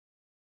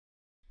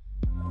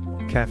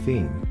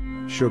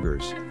Caffeine,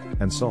 Sugars,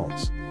 and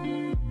Salts.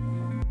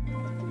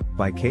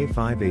 By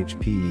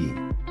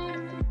K5HPE.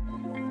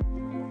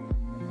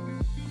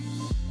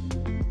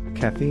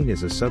 Caffeine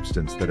is a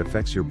substance that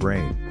affects your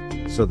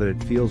brain, so that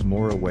it feels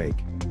more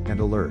awake and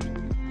alert.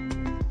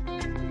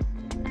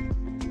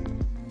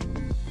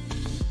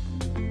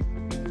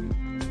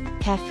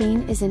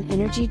 Caffeine is in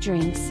energy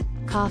drinks,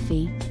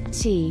 coffee,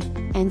 tea,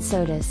 and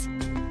sodas.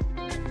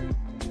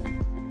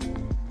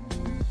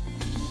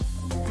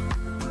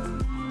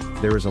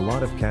 There is a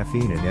lot of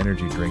caffeine in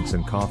energy drinks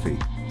and coffee,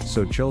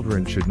 so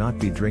children should not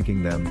be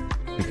drinking them,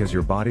 because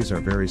your bodies are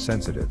very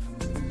sensitive.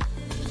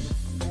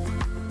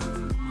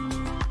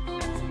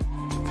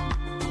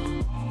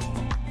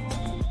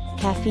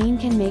 Caffeine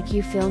can make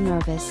you feel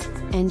nervous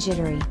and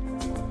jittery.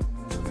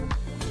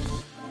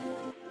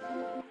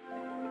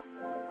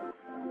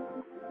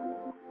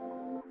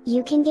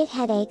 You can get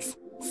headaches,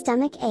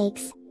 stomach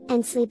aches,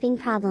 and sleeping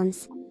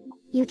problems.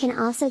 You can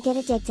also get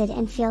addicted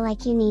and feel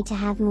like you need to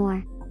have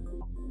more.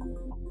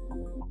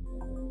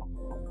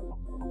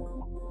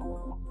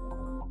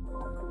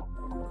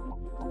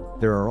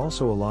 There are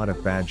also a lot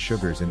of bad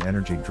sugars in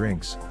energy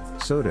drinks,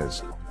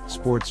 sodas,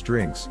 sports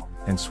drinks,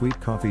 and sweet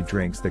coffee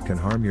drinks that can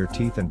harm your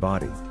teeth and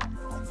body.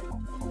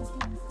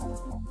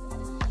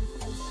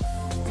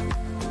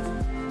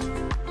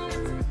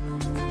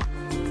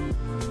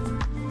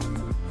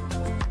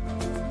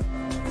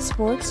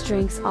 Sports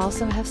drinks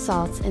also have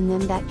salts in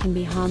them that can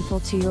be harmful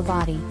to your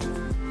body.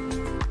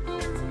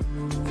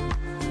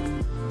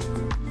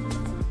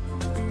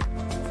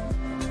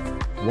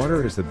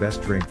 Water is the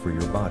best drink for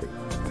your body.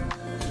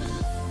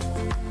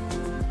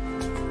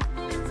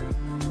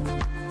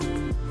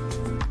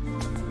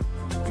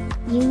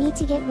 You need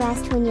to get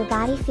rest when your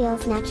body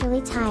feels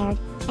naturally tired,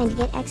 and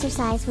get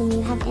exercise when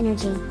you have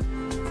energy.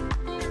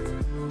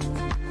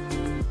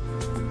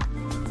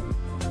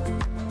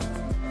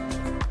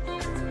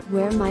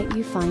 Where might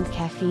you find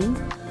caffeine?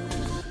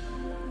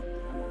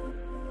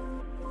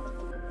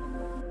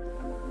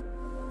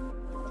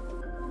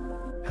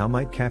 How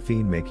might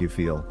caffeine make you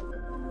feel?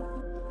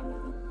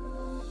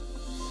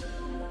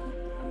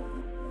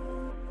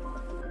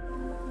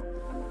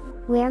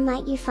 Where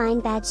might you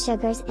find bad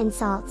sugars and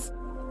salts?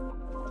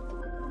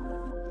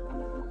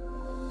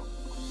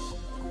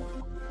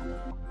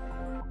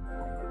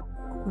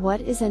 What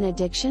is an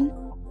addiction?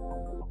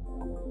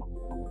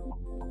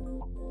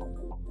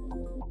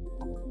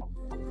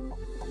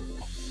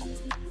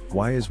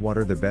 Why is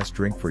water the best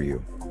drink for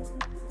you?